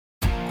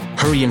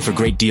Hurry in for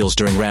great deals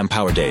during Ram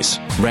Power Days.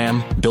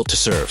 Ram, built to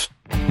serve.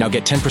 Now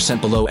get 10%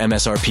 below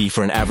MSRP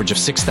for an average of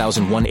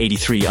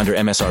 $6,183 under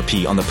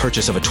MSRP on the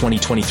purchase of a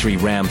 2023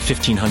 Ram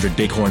 1500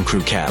 Bighorn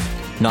Crew Cab.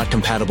 Not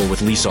compatible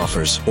with lease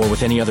offers or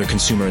with any other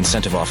consumer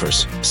incentive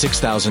offers.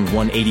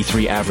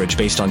 $6,183 average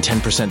based on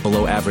 10%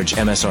 below average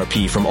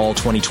MSRP from all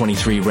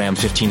 2023 Ram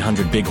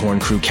 1500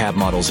 Bighorn Crew Cab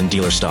models in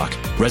dealer stock.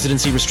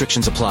 Residency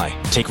restrictions apply.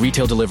 Take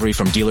retail delivery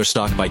from dealer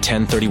stock by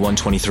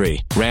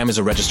 10/31/23. Ram is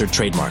a registered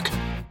trademark.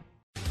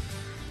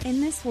 In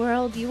this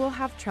world you will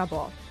have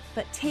trouble,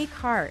 but take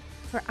heart,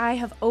 for I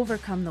have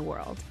overcome the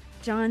world.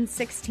 John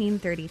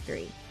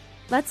 16:33.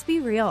 Let's be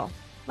real.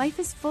 Life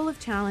is full of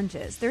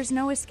challenges. There's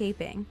no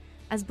escaping.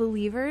 As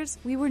believers,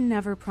 we were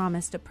never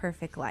promised a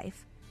perfect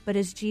life. But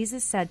as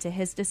Jesus said to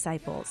his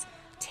disciples,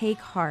 take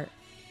heart.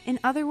 In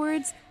other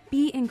words,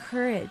 be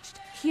encouraged.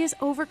 He has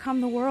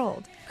overcome the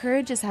world.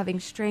 Courage is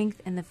having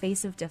strength in the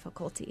face of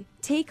difficulty.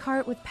 Take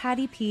Heart with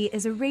Patty P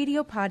is a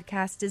radio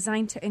podcast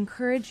designed to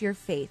encourage your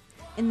faith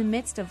in the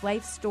midst of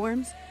life's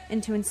storms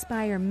and to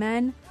inspire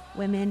men,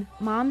 women,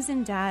 moms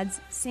and dads,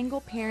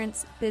 single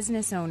parents,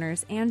 business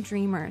owners, and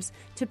dreamers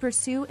to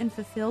pursue and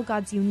fulfill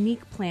God's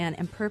unique plan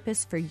and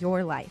purpose for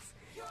your life.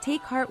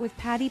 Take Heart with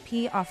Patty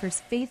P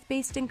offers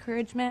faith-based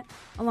encouragement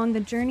along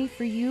the journey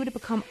for you to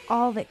become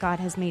all that God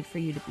has made for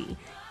you to be,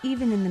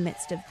 even in the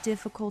midst of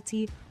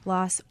difficulty,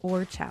 loss,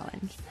 or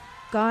challenge.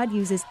 God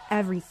uses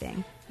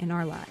everything in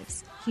our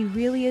lives. He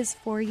really is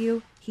for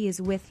you. He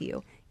is with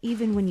you,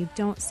 even when you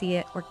don't see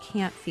it or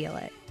can't feel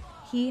it.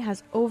 He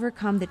has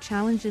overcome the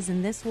challenges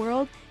in this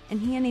world, and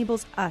he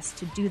enables us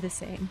to do the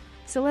same.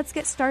 So let's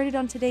get started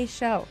on today's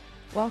show.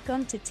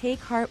 Welcome to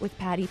Take Heart with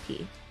Patty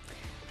P.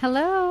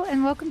 Hello,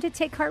 and welcome to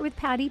Take Heart with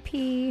Patty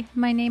P.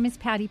 My name is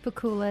Patty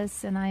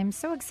Pakulis, and I am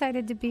so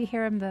excited to be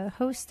here. I'm the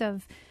host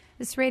of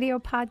this radio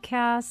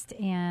podcast,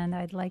 and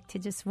I'd like to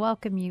just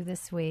welcome you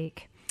this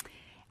week.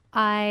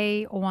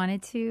 I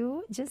wanted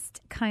to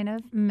just kind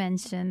of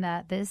mention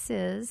that this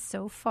is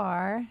so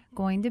far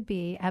going to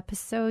be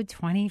episode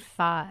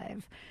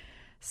 25.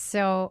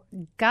 So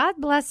God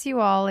bless you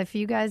all if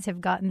you guys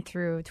have gotten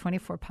through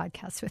 24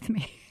 podcasts with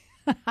me.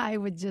 I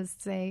would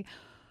just say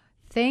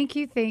thank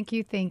you, thank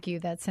you, thank you.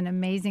 That's an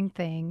amazing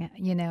thing.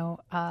 You know,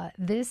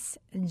 this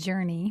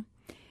journey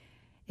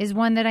is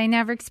one that I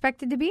never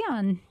expected to be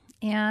on.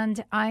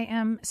 And I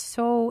am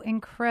so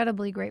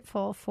incredibly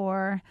grateful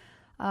for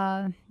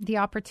the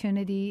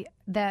opportunity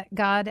that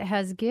God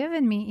has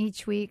given me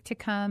each week to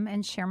come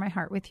and share my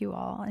heart with you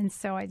all. And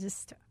so I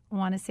just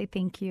want to say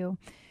thank you.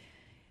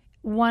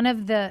 One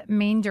of the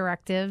main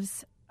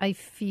directives I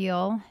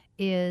feel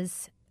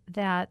is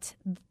that,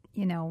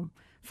 you know,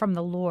 from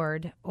the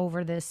Lord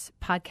over this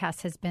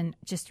podcast has been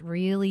just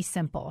really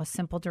simple, a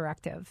simple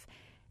directive.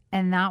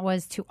 And that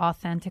was to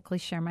authentically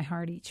share my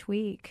heart each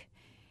week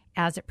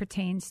as it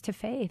pertains to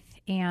faith.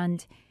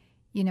 And,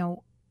 you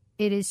know,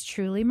 it is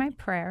truly my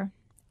prayer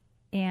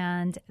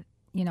and,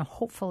 you know,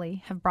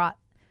 hopefully have brought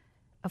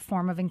a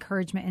form of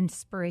encouragement and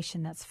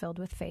inspiration that's filled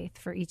with faith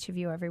for each of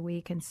you every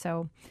week. And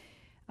so,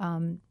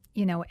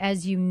 you know,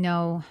 as you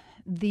know,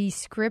 the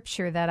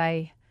scripture that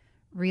I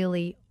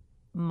really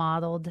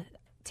modeled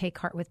Take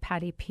Heart with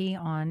Patty P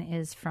on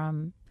is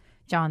from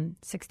John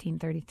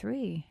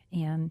 16:33.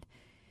 And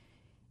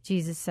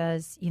Jesus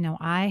says, you know,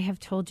 I have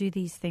told you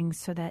these things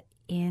so that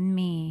in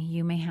me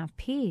you may have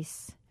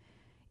peace.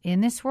 In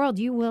this world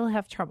you will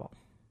have trouble,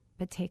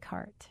 but take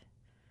heart,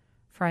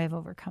 for I have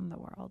overcome the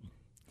world.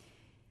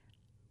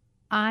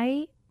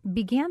 I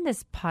began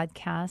this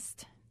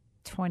podcast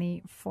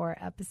 24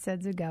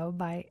 episodes ago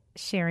by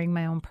sharing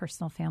my own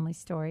personal family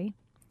story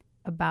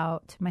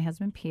about my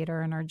husband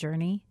Peter and our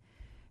journey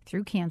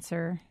through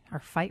cancer, our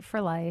fight for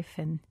life,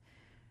 and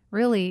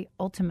really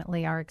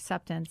ultimately our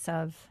acceptance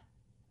of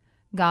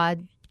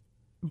God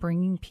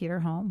bringing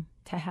Peter home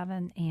to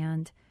heaven.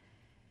 And,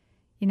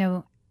 you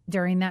know,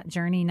 during that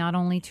journey, not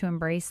only to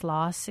embrace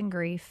loss and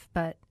grief,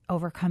 but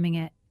overcoming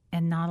it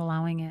and not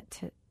allowing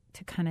it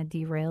to kind of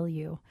derail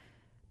you,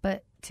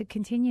 but to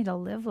continue to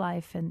live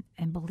life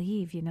and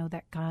believe, you know,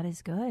 that God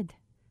is good,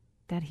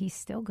 that he's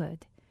still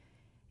good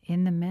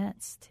in the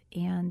midst.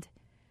 And,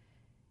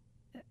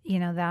 you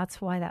know,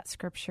 that's why that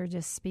scripture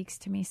just speaks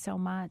to me so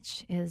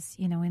much is,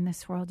 you know, in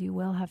this world you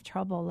will have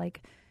trouble.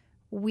 Like,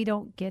 we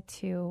don't get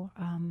to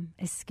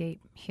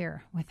escape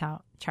here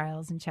without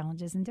trials and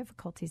challenges and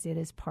difficulties. It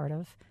is part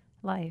of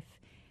life.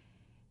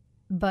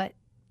 But,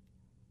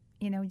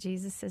 you know,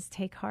 Jesus says,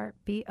 take heart,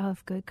 be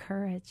of good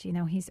courage. You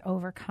know, he's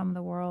overcome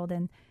the world.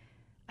 And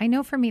I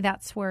know for me,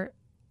 that's where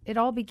it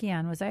all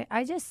began, was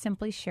I just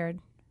simply shared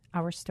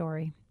our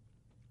story.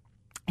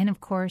 And of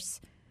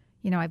course,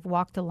 you know, I've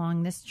walked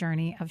along this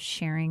journey of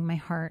sharing my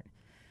heart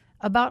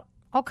about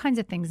all kinds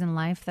of things in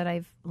life that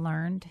I've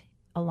learned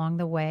along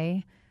the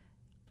way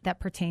that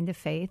pertain to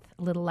faith,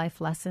 little life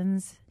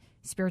lessons,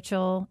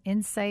 spiritual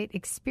insight,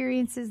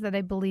 experiences that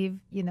I believe,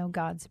 you know,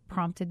 God's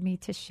prompted me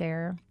to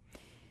share.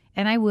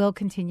 And I will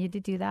continue to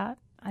do that.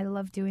 I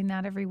love doing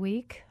that every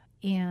week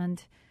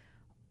and,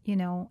 you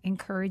know,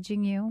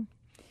 encouraging you.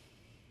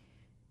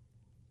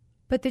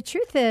 But the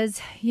truth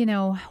is, you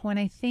know, when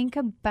I think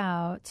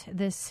about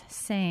this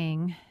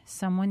saying,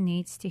 someone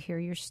needs to hear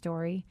your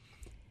story,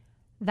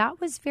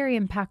 that was very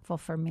impactful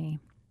for me.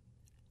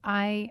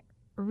 I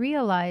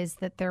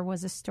realized that there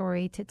was a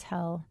story to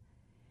tell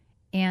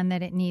and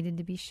that it needed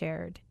to be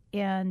shared.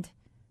 And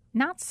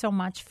not so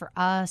much for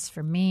us,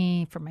 for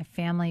me, for my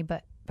family,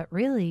 but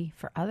really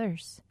for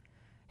others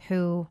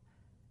who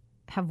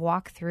have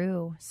walked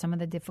through some of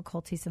the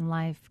difficulties in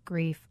life,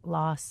 grief,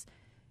 loss,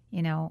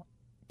 you know,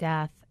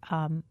 death,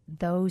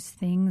 those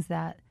things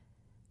that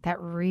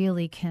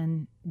really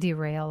can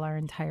derail our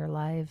entire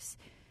lives.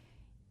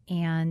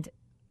 And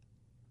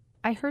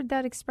I heard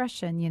that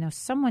expression, you know,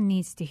 someone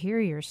needs to hear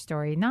your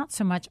story. Not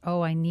so much,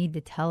 oh, I need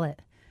to tell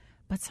it,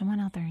 but someone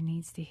out there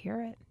needs to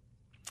hear it.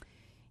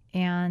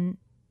 And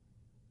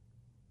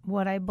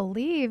what I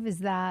believe is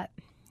that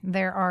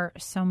there are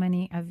so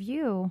many of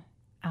you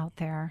out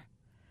there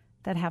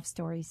that have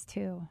stories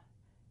too,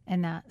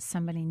 and that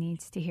somebody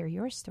needs to hear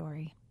your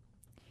story.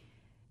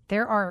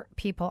 There are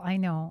people I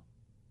know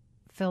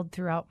filled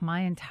throughout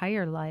my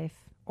entire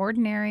life,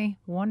 ordinary,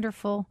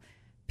 wonderful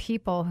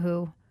people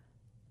who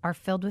are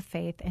filled with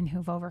faith and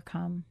who've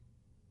overcome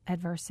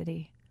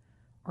adversity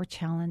or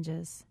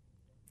challenges.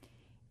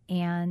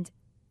 And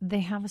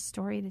they have a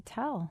story to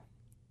tell.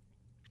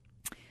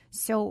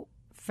 So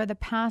for the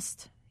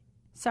past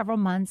several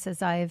months,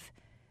 as I've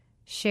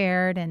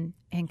shared and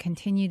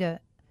continue to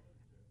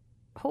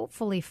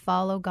hopefully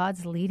follow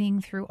God's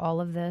leading through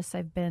all of this,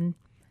 I've been,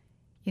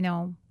 you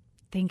know,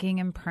 thinking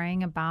and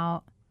praying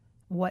about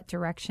what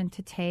direction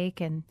to take.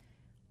 And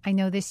I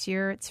know this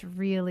year it's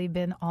really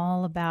been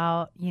all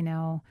about, you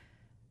know,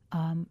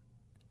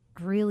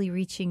 really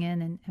reaching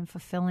in and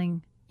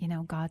fulfilling, you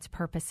know, God's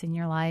purpose in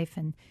your life.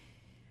 And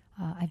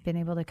I've been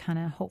able to kind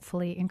of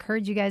hopefully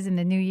encourage you guys in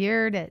the new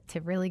year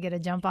to really get a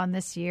jump on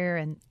this year.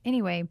 And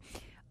anyway,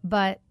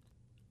 but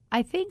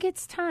I think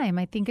it's time.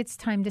 I think it's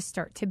time to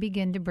start to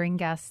begin to bring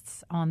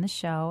guests on the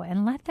show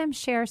and let them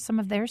share some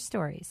of their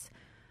stories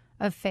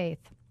of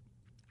faith,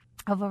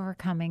 of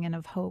overcoming, and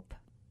of hope.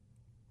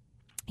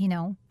 You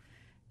know,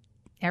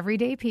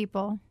 everyday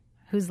people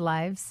whose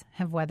lives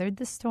have weathered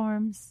the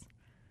storms,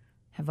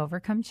 have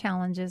overcome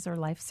challenges or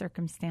life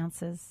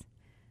circumstances,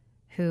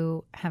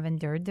 who have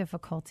endured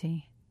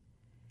difficulty,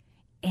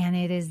 and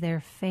it is their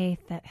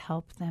faith that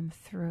helped them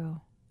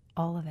through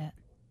all of it.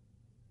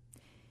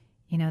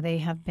 You know, they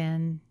have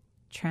been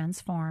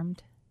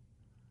transformed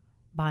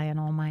by an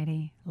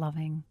almighty,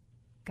 loving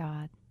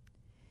God.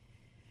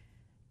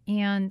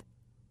 And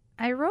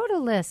I wrote a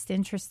list,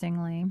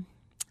 interestingly,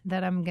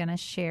 that I'm going to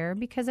share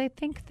because I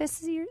think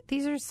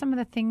these are some of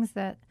the things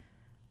that,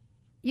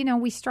 you know,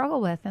 we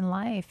struggle with in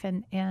life.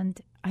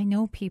 And I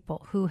know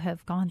people who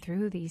have gone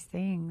through these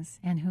things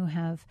and who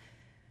have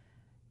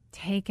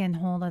taken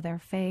hold of their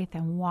faith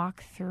and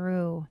walked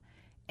through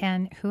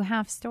and who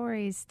have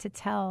stories to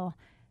tell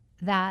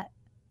that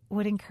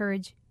would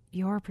encourage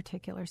your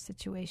particular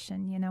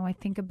situation. You know, I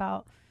think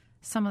about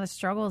some of the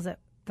struggles that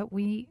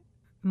we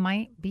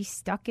might be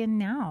stuck in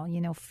now, you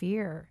know,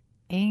 fear,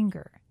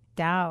 anger,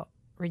 doubt,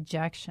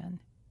 rejection,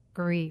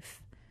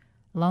 grief,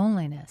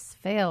 loneliness,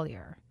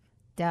 failure,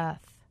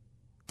 death,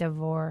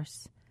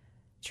 divorce,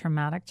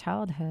 traumatic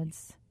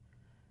childhoods,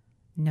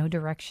 no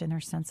direction or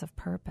sense of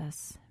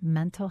purpose,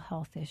 mental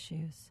health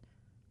issues,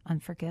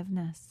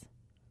 unforgiveness,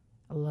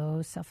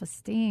 low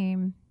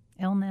self-esteem,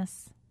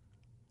 illness,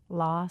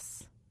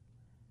 loss,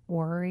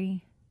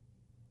 worry,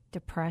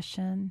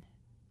 depression,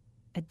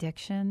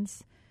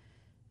 addictions.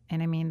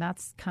 And I mean,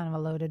 that's kind of a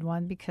loaded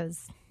one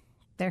because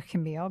there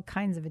can be all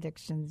kinds of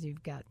addictions.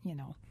 You've got, you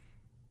know,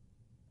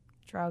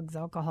 drugs,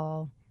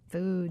 alcohol,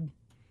 food,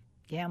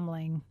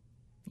 gambling,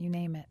 you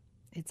name it.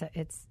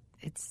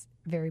 It's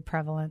very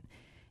prevalent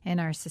in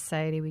our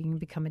society. We can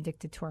become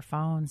addicted to our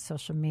phones,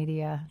 social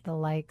media, the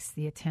likes,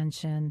 the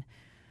attention.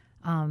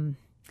 And,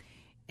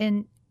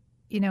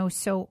 you know,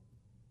 so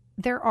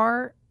there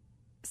are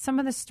some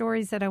of the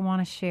stories that I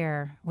want to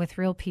share with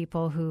real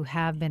people who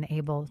have been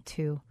able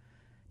to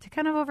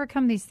kind of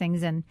overcome these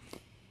things. And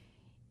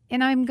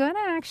I'm going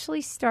to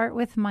actually start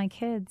with my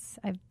kids.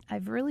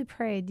 I've really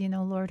prayed, you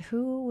know, Lord,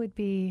 who would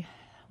be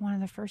one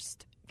of the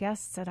first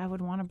guests that I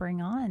would want to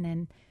bring on?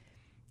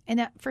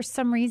 And for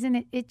some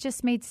reason, it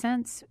just made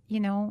sense.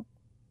 You know,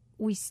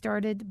 we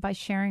started by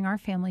sharing our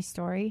family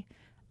story.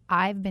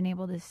 I've been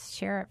able to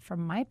share it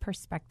from my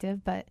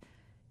perspective, but,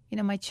 you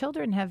know, my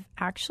children have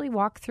actually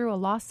walked through a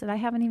loss that I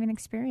haven't even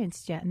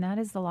experienced yet, and that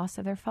is the loss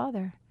of their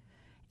father.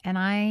 And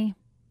I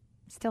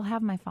still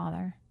have my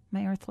father,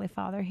 my earthly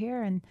father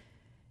here, and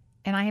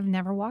I have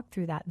never walked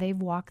through that. They've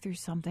walked through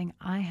something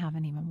I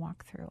haven't even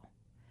walked through.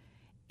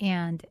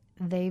 And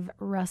they've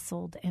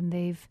wrestled and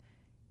they've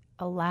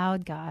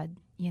allowed God,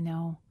 you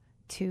know,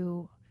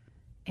 to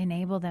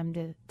enable them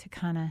to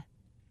kind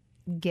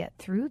of get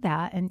through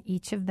that. And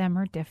each of them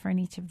are different.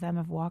 Each of them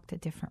have walked a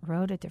different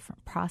road, a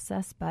different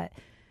process. But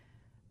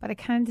I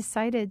kind of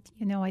decided,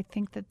 you know, I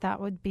think that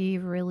would be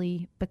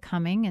really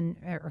becoming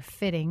or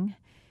fitting.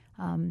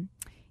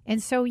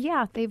 And so,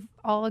 yeah, they've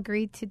all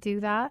agreed to do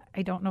that.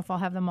 I don't know if I'll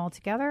have them all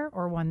together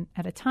or one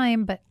at a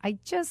time, but I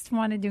just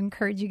wanted to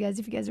encourage you guys,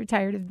 if you guys are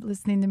tired of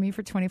listening to me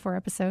for 24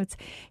 episodes,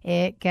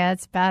 it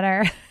gets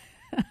better.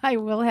 I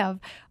will have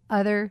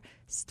other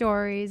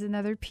stories and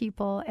other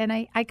people. And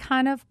I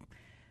kind of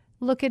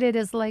look at it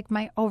as like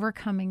my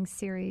overcoming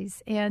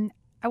series. And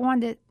I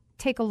wanted to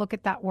take a look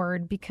at that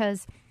word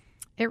because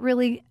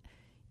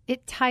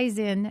it ties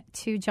in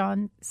to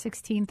John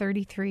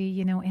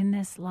 16:33, in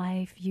this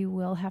life you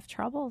will have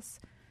troubles,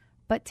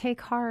 but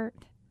take heart.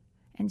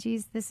 And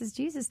this is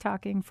Jesus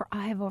talking, for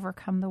I have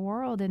overcome the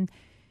world. And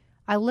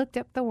I looked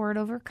up the word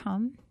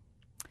overcome,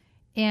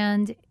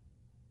 and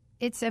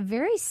it's a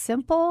very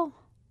simple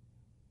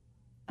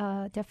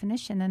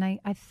definition. And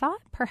I thought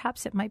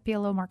perhaps it might be a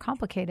little more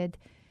complicated.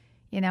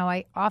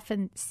 I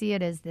often see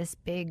it as this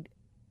big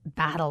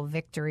battle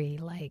victory.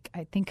 Like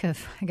I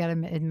got to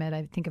admit,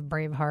 I think of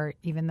Braveheart,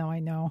 even though I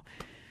know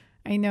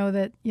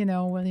that,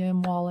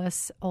 William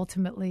Wallace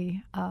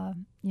ultimately,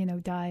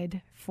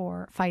 died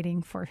for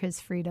fighting for his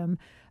freedom.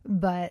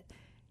 But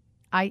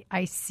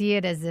I see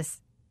it as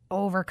this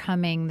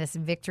overcoming, this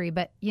victory.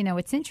 But,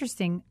 it's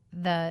interesting.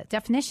 The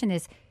definition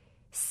is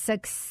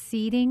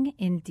succeeding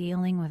in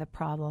dealing with a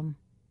problem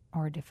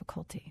or a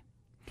difficulty.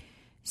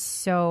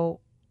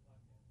 So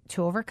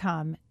to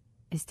overcome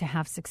is to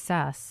have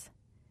success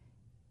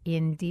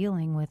in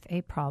dealing with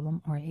a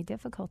problem or a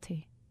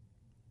difficulty.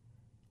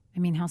 I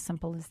mean, how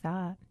simple is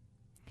that?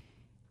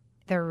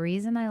 The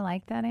reason I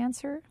like that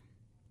answer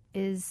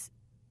is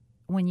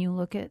when you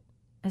look at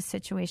a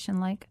situation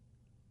like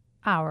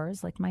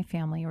ours, like my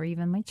family or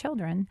even my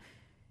children,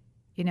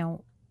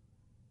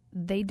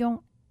 they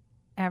don't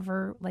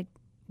ever,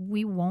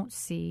 we won't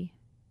see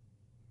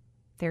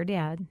their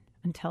dad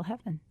until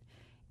heaven.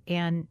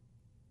 And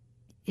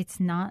it's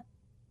not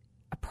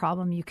a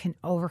problem you can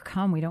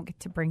overcome. We don't get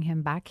to bring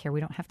him back here.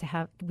 We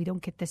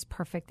don't get this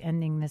perfect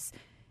ending, this,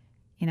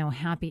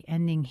 happy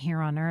ending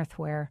here on earth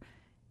where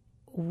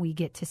we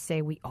get to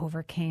say we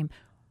overcame.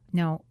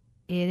 No,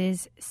 it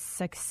is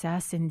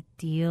success in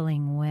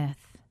dealing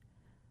with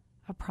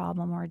a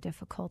problem or a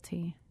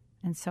difficulty.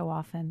 And so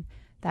often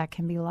that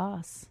can be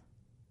loss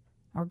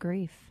or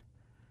grief,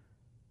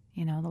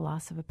 the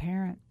loss of a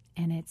parent.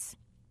 And it's,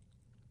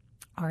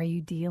 are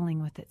you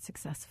dealing with it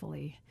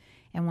successfully?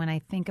 And when I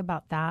think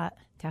about that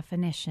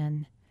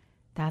definition,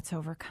 that's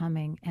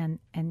overcoming. And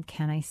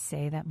can I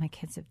say that my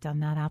kids have done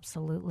that?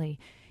 Absolutely.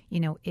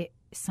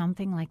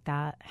 Something like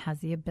that has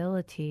the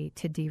ability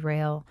to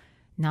derail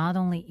not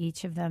only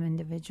each of them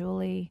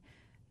individually,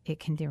 it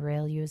can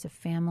derail you as a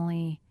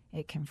family,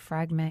 it can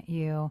fragment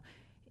you.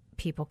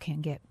 People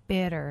can get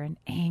bitter and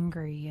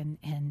angry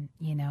and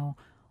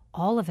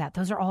all of that.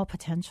 Those are all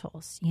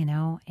potentials,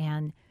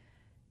 and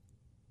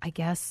I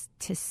guess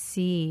to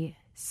see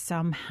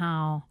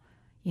somehow,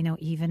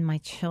 even my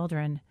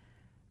children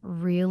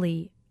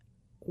really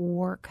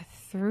work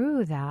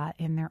through that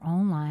in their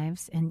own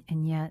lives and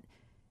yet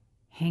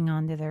hang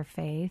on to their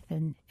faith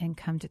and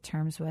come to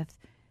terms with,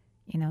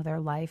 their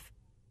life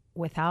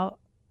without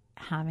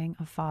having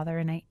a father.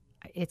 And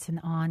it's an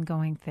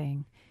ongoing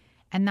thing.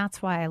 And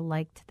that's why I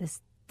liked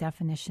this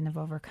definition of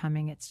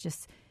overcoming. It's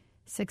just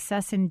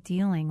success in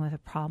dealing with a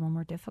problem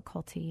or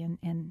difficulty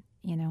and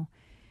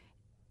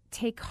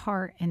take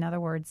heart. In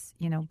other words,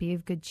 be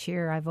of good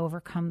cheer. I've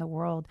overcome the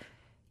world.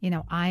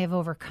 I have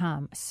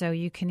overcome. So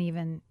you can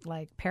even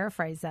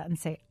paraphrase that and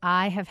say,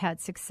 I have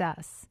had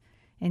success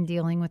in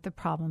dealing with the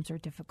problems or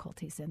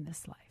difficulties in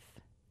this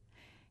life.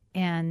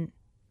 And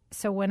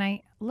so when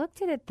I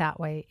looked at it that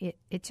way,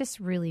 it just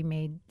really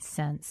made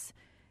sense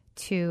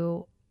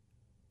to,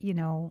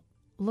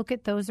 look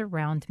at those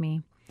around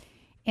me.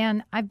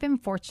 And I've been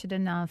fortunate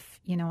enough,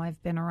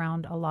 I've been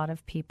around a lot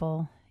of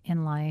people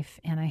in life,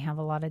 and I have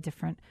a lot of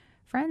different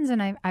friends,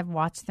 and I've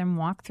watched them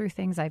walk through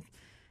things. I've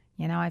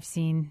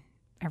seen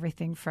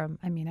everything from,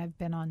 I've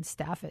been on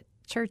staff at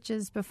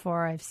churches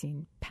before. I've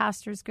seen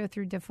pastors go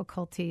through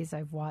difficulties.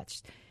 I've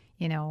watched,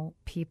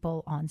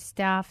 people on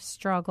staff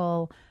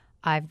struggle.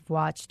 I've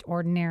watched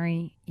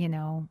ordinary,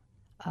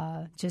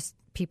 just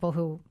people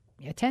who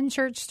attend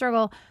church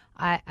struggle.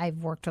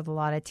 I've worked with a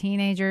lot of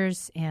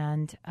teenagers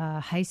and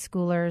high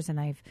schoolers, and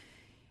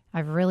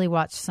I've really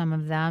watched some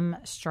of them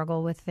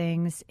struggle with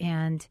things.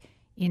 And,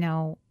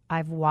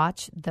 I've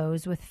watched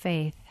those with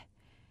faith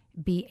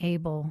be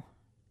able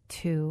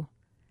to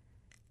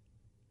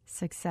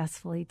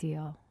successfully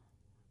deal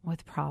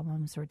with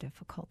problems or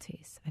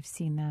difficulties. I've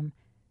seen them,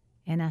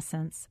 in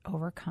essence,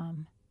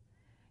 overcome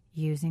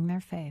using their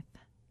faith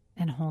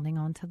and holding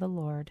on to the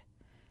Lord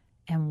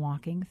and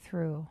walking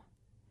through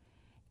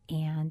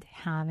and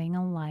having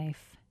a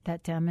life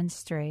that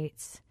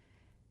demonstrates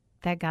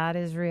that God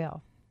is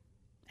real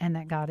and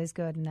that God is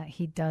good and that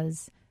He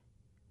does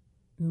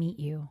meet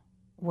you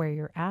where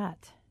you're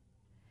at.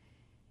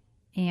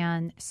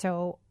 And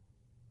so,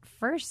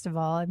 first of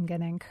all, I'm going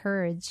to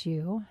encourage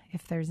you,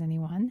 if there's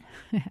anyone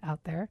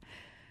out there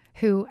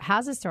who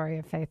has a story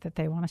of faith that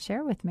they want to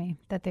share with me,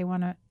 that they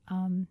want to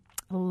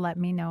let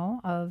me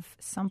know of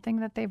something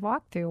that they've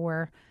walked through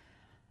where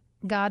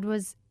God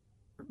was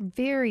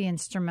very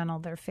instrumental.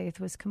 Their faith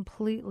was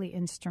completely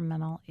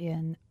instrumental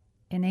in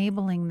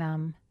enabling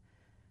them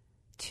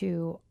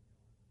to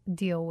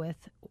deal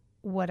with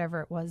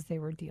whatever it was they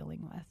were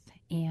dealing with.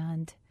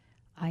 And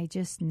I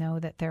just know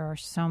that there are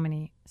so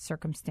many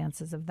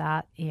circumstances of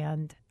that.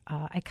 And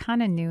I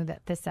kind of knew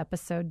that this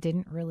episode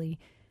didn't really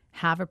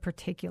have a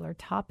particular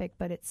topic,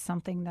 but it's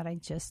something that I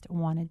just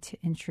wanted to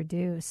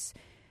introduce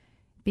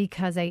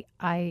because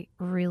I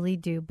really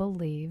do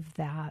believe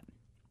that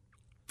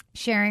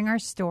sharing our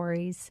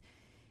stories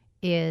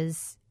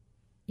is,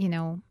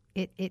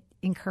 it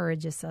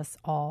encourages us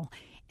all.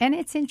 And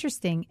it's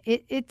interesting.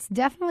 It's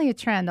definitely a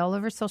trend all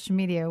over social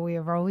media. We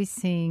are always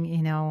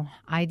seeing,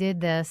 I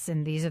did this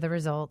and these are the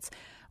results.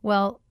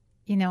 Well,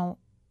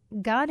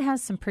 God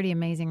has some pretty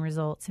amazing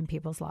results in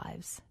people's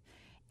lives.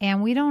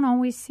 And we don't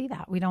always see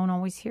that. We don't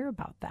always hear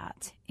about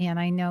that. And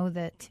I know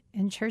that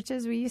in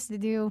churches we used to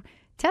do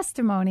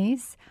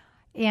testimonies,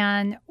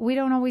 and we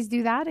don't always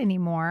do that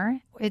anymore.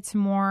 It's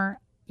more,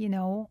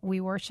 we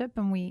worship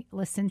and we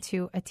listen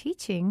to a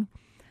teaching.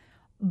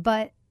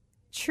 But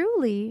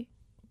truly,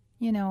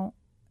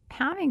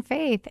 having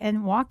faith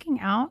and walking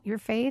out your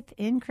faith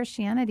in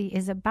Christianity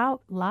is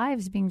about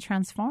lives being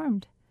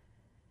transformed.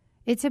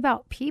 It's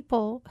about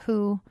people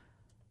who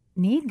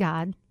need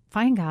God,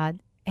 find God,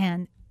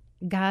 and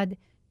God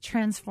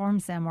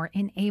transforms them or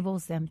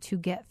enables them to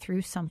get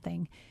through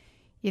something.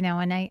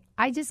 And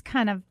I just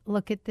kind of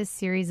look at this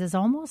series as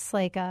almost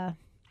like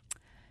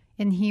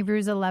in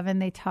Hebrews 11,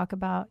 they talk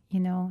about,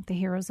 the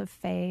heroes of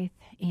faith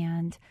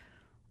and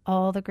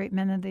all the great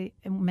men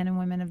and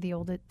women of the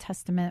Old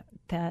Testament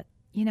that,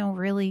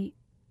 really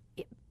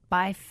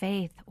by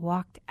faith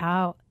walked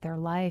out their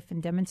life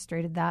and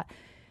demonstrated that.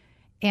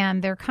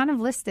 And they're kind of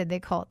listed. They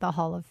call it the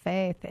Hall of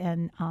Faith.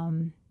 And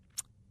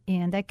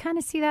I kind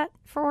of see that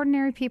for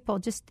ordinary people,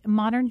 just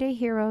modern day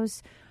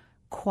heroes,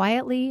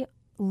 quietly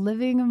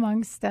living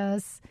amongst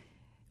us,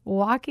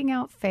 walking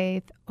out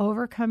faith,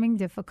 overcoming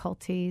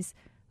difficulties,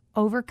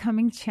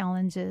 overcoming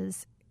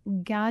challenges,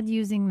 God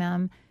using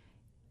them.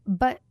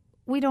 But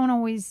we don't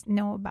always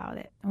know about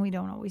it, and we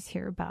don't always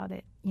hear about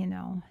it,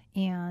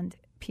 and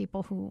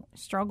people who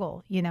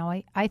struggle,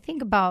 I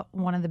think about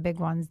one of the big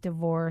ones,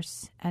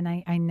 divorce, and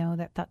I know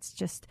that's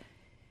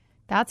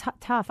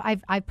tough.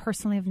 I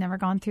personally have never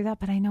gone through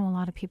that, but I know a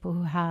lot of people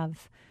who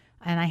have,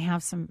 and I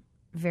have some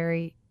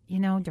very,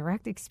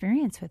 direct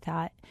experience with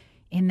that,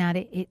 in that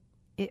it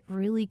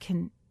really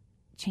can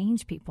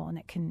change people, and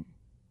it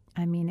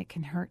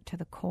can hurt to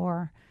the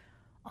core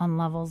on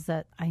levels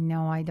that I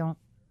know I don't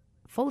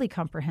fully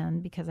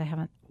comprehend because I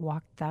haven't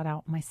walked that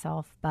out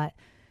myself, but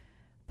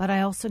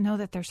I also know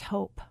that there's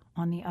hope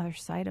on the other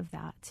side of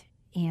that,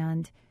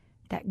 and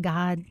that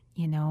God,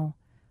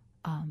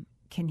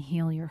 can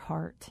heal your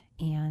heart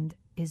and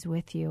is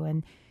with you.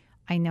 And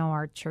I know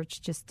our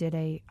church just did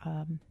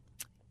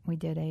we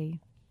did a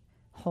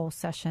whole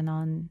session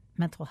on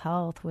mental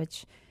health,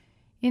 which,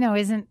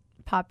 isn't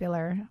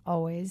popular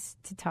always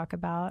to talk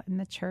about in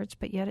the church,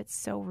 but yet it's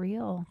so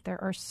real.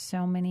 There are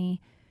so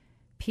many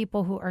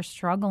people who are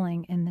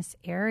struggling in this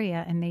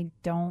area, and they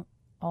don't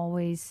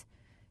always,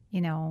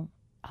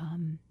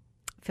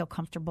 feel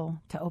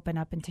comfortable to open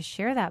up and to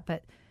share that.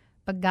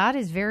 But God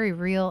is very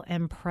real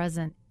and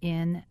present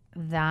in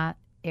that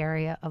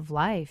area of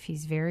life.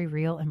 He's very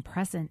real and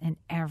present in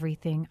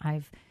everything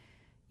I've,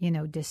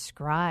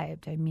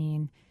 described. I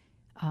mean,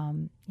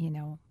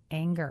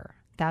 anger.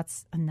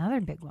 That's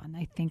another big one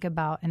I think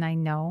about. And I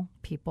know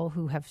people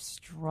who have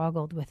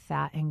struggled with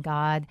that, and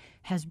God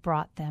has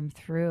brought them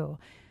through.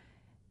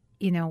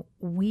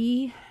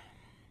 We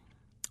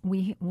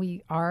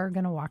are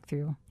going to walk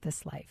through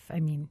this life. I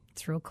mean,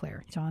 it's real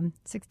clear. John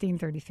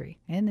 16:33.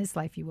 In this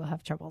life, you will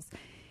have troubles.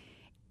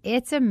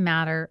 It's a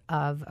matter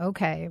of,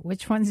 okay,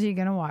 which ones are you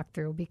going to walk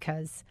through?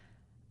 Because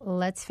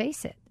let's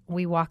face it,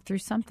 we walk through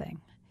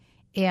something.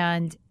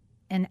 And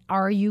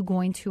are you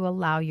going to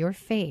allow your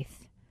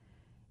faith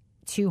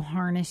to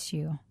harness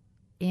you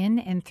in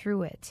and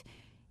through it?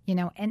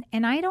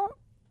 And I don't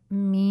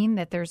mean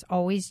that there's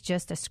always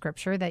just a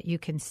scripture that you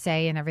can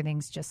say and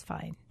everything's just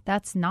fine.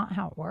 That's not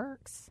how it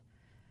works.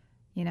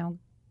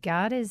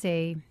 God is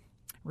a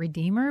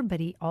redeemer, but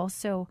he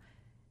also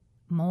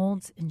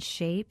molds and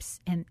shapes.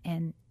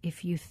 And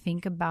if you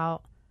think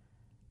about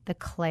the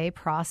clay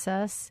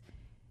process,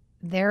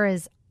 there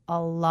is a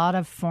lot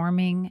of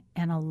forming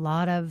and a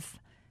lot of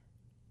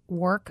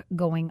work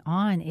going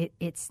on.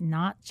 It's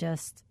not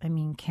just,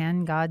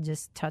 can God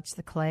just touch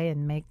the clay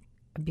and make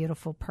a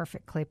beautiful,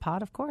 perfect clay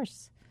pot? Of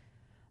course.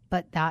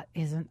 But that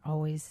isn't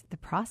always the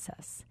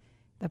process.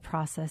 The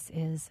process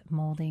is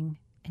molding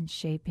and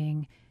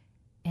shaping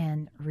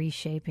and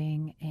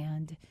reshaping.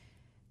 And,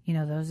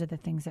 those are the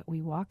things that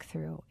we walk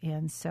through.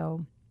 And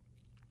so,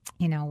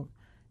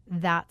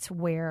 that's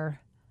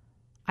where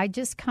I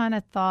just kind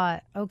of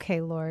thought, okay,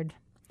 Lord,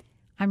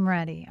 I'm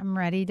ready. I'm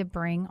ready to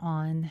bring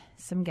on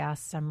some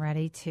guests. I'm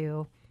ready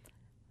to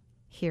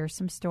hear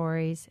some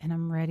stories, and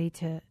I'm ready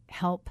to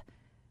help,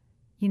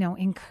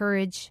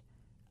 encourage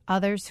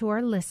others who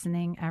are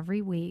listening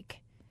every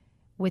week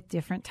with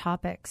different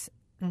topics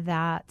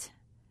that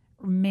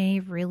may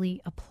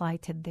really apply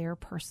to their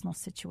personal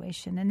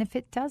situation. And if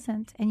it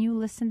doesn't, and you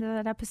listen to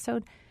that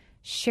episode,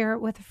 share it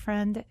with a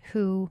friend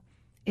who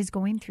is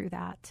going through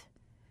that.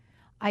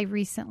 I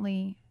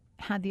recently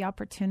had the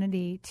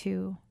opportunity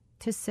to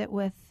sit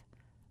with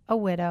a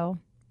widow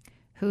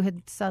who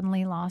had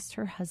suddenly lost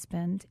her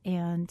husband,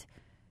 and,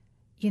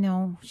 you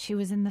know, she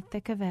was in the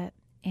thick of it,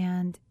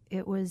 and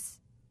it was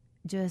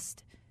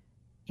just,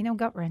 you know,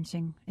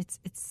 gut-wrenching. It's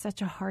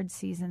such a hard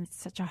season.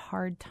 It's such a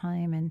hard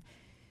time, and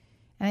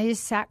I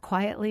just sat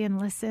quietly and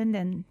listened,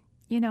 and,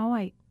 you know,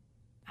 I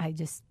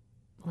just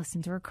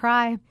listened to her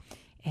cry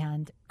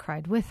and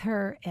cried with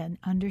her and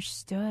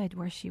understood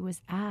where she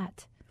was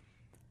at.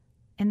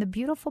 And the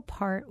beautiful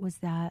part was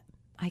that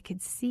I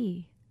could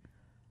see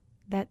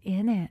that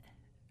in it,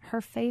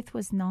 her faith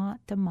was not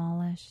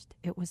demolished.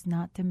 It was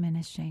not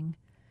diminishing,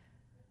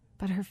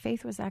 but her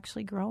faith was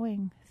actually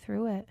growing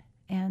through it.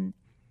 And,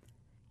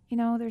 you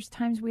know, there's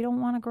times we don't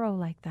want to grow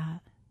like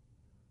that.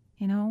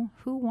 You know,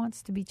 who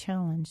wants to be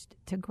challenged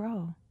to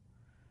grow?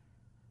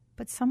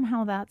 But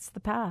somehow that's the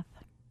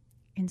path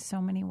in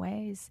so many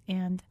ways.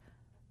 And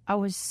I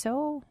was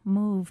so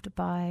moved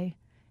by,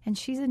 and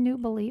she's a new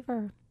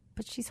believer,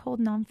 but she's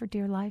holding on for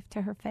dear life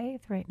to her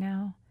faith right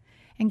now.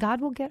 And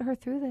God will get her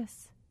through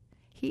this.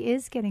 He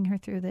is getting her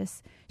through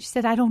this. She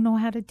said, I don't know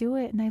how to do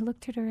it. And I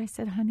looked at her, I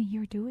said, honey,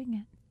 you're doing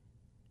it.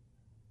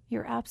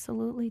 You're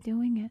absolutely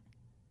doing it.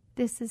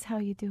 This is how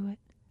you do it.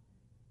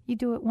 You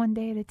do it one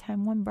day at a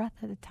time, one breath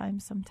at a time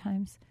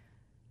sometimes,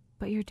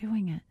 but you're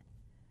doing it.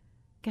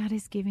 God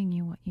is giving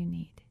you what you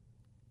need,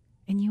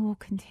 and you will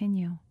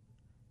continue.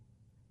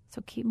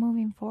 So keep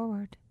moving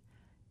forward.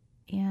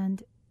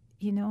 And,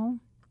 you know,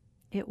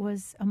 it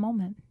was a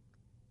moment.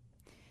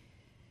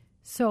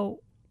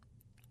 So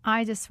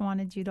I just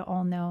wanted you to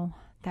all know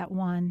that,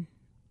 one,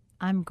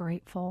 I'm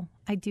grateful.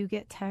 I do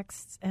get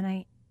texts,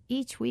 and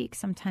each week,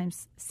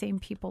 sometimes same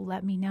people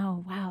let me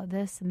know, wow,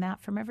 this and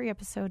that from every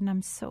episode, and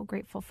I'm so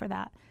grateful for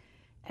that.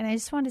 And I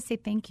just want to say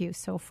thank you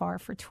so far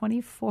for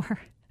 24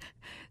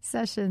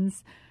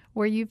 sessions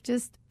where you've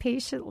just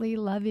patiently,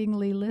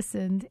 lovingly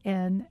listened.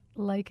 And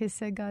like I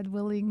said, God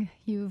willing,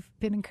 you've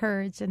been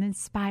encouraged and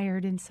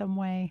inspired in some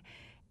way.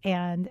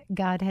 And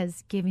God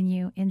has given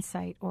you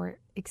insight or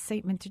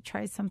excitement to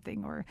try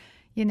something, or,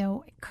 you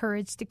know,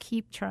 courage to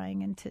keep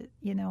trying and to,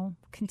 you know,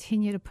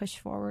 continue to push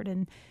forward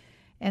and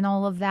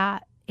all of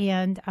that.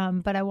 And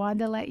but I wanted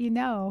to let you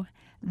know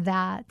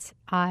that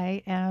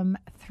I am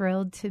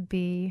thrilled to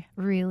be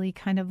really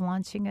kind of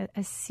launching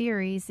a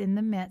series in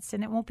the midst.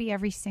 And it won't be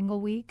every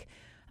single week,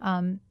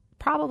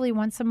 probably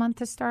once a month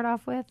to start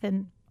off with,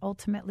 and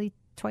ultimately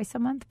twice a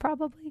month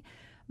probably.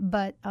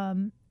 But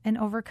an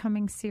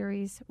overcoming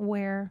series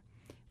where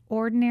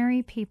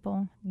ordinary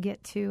people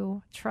get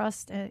to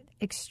trust an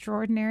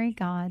extraordinary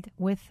God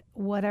with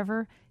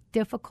whatever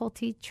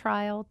difficulty,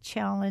 trial,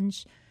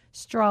 challenge,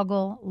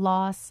 struggle,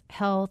 loss,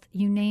 health,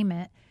 you name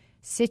it,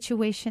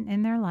 situation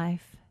in their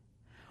life,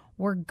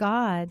 where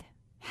God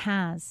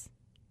has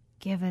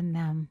given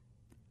them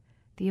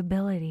the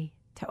ability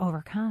to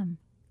overcome.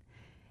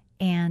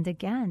 And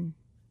again,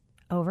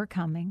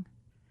 overcoming,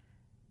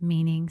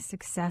 meaning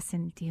success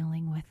in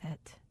dealing with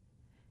it.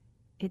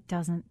 It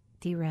doesn't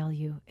derail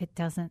you. It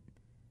doesn't,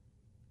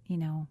 you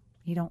know,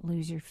 you don't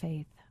lose your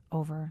faith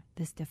over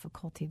this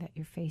difficulty that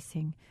you're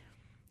facing.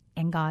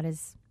 And God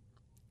is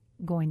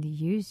going to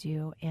use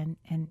you and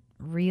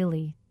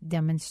really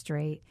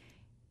demonstrate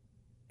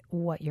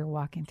what you're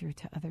walking through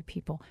to other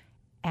people.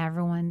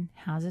 Everyone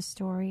has a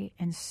story,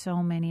 and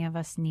so many of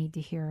us need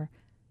to hear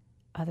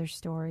other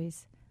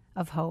stories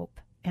of hope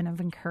and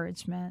of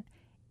encouragement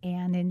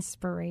and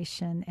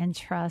inspiration, and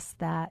trust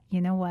that,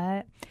 you know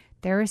what,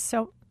 there is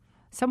so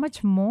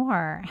much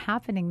more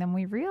happening than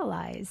we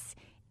realize.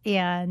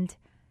 And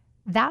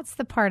that's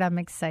the part I'm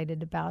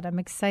excited about. I'm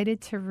excited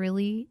to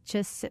really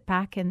just sit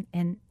back and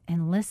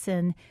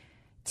listen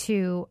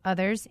to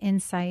others'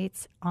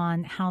 insights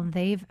on how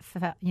they've,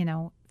 you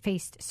know,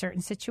 faced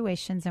certain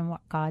situations and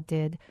what God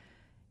did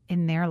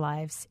in their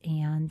lives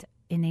and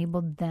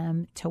enabled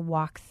them to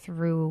walk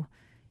through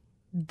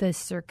the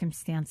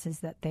circumstances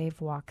that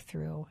they've walked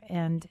through.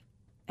 And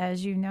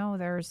as you know,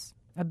 there's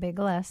a big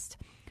list.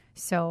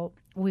 So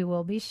we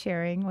will be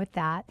sharing with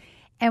that.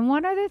 And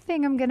one other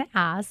thing I'm going to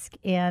ask,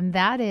 and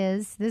that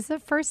is, this is the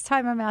first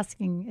time I'm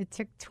asking, it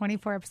took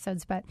 24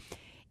 episodes, but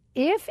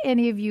if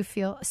any of you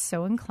feel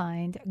so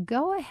inclined,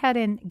 go ahead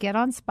and get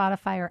on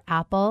Spotify or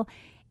Apple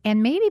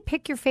and maybe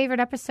pick your favorite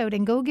episode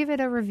and go give it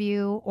a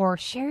review or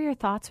share your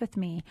thoughts with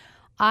me.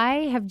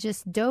 I have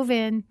just dove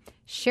in,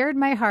 shared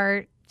my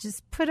heart,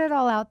 just put it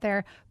all out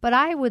there, but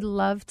I would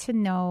love to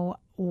know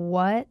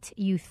what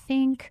you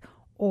think,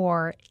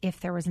 or if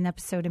there was an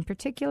episode in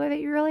particular that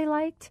you really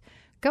liked.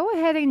 Go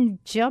ahead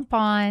and jump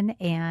on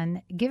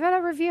and give it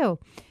a review.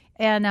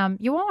 And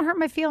you won't hurt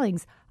my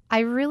feelings. I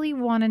really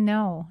want to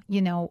know,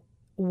 you know,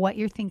 what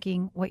you're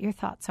thinking, what your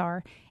thoughts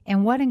are,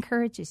 and what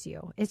encourages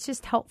you. It's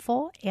just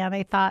helpful. And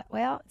I thought,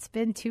 well, it's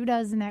been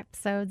 24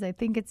 episodes. I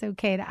think it's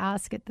okay to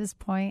ask at this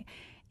point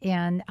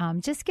and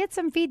just get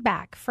some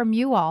feedback from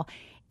you all.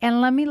 And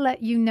let me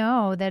let you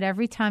know that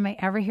every time I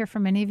ever hear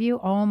from any of you,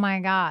 oh my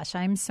gosh,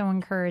 I'm so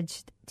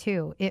encouraged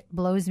too. It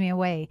blows me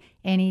away.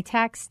 Any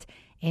text,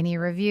 any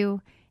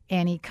review,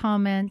 any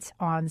comment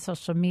on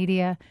social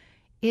media,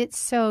 it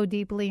so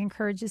deeply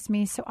encourages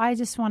me. So I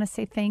just want to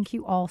say thank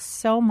you all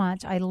so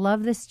much. I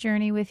love this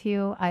journey with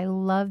you. I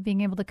love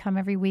being able to come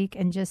every week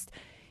and just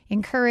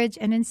encourage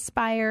and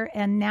inspire.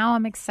 And now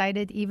I'm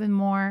excited even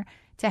more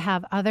to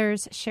have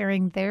others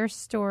sharing their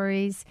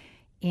stories,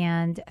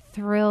 and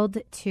thrilled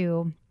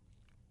to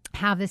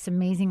have this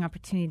amazing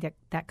opportunity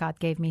that God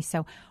gave me.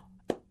 So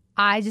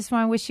I just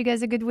want to wish you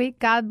guys a good week.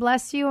 God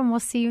bless you, and we'll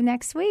see you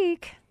next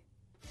week.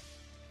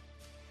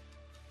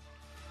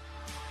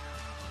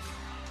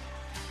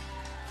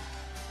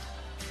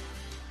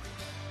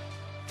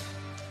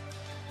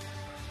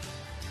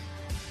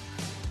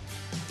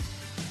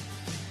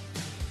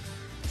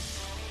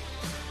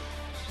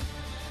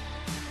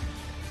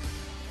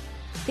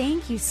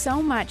 Thank you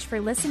so much for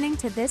listening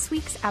to this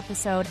week's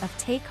episode of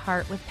Take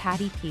Heart with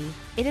Patty P.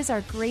 It is our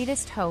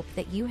greatest hope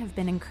that you have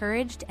been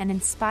encouraged and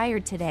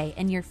inspired today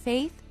in your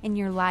faith, in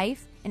your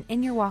life, and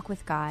in your walk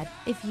with God.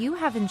 If you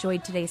have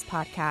enjoyed today's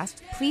podcast,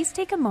 please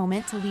take a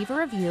moment to leave a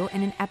review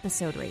and an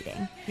episode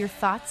rating. Your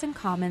thoughts and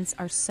comments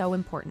are so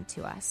important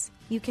to us.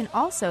 You can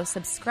also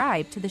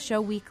subscribe to the show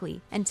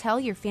weekly and tell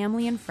your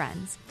family and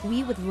friends.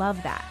 We would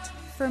love that.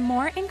 For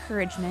more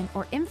encouragement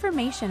or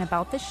information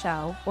about the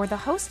show or the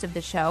host of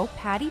the show,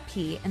 Patty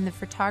P, and the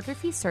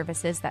photography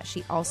services that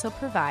she also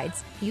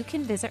provides, you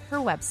can visit her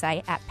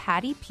website at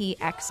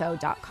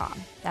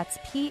pattypxo.com. That's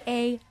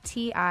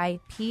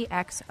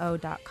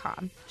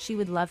PATIPXO.com. She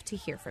would love to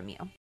hear from you.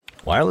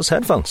 Wireless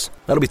headphones.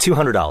 That'll be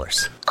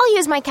 $200. I'll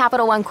use my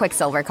Capital One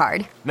Quicksilver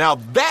card. Now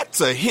that's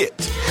a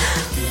hit.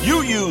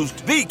 You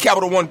used the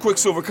Capital One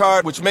Quicksilver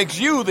card, which makes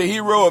you the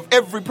hero of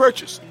every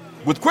purchase.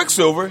 With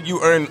Quicksilver, you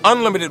earn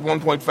unlimited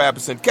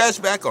 1.5% cash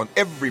back on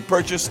every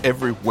purchase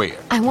everywhere.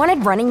 I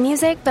wanted running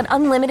music, but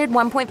unlimited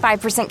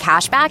 1.5%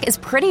 cash back is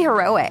pretty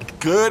heroic.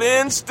 Good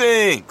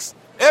instincts.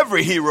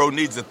 Every hero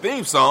needs a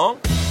theme song.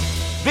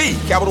 The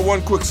Capital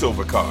One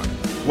Quicksilver card.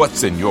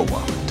 What's in your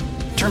wallet?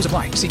 Terms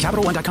apply. See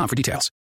CapitalOne.com for details.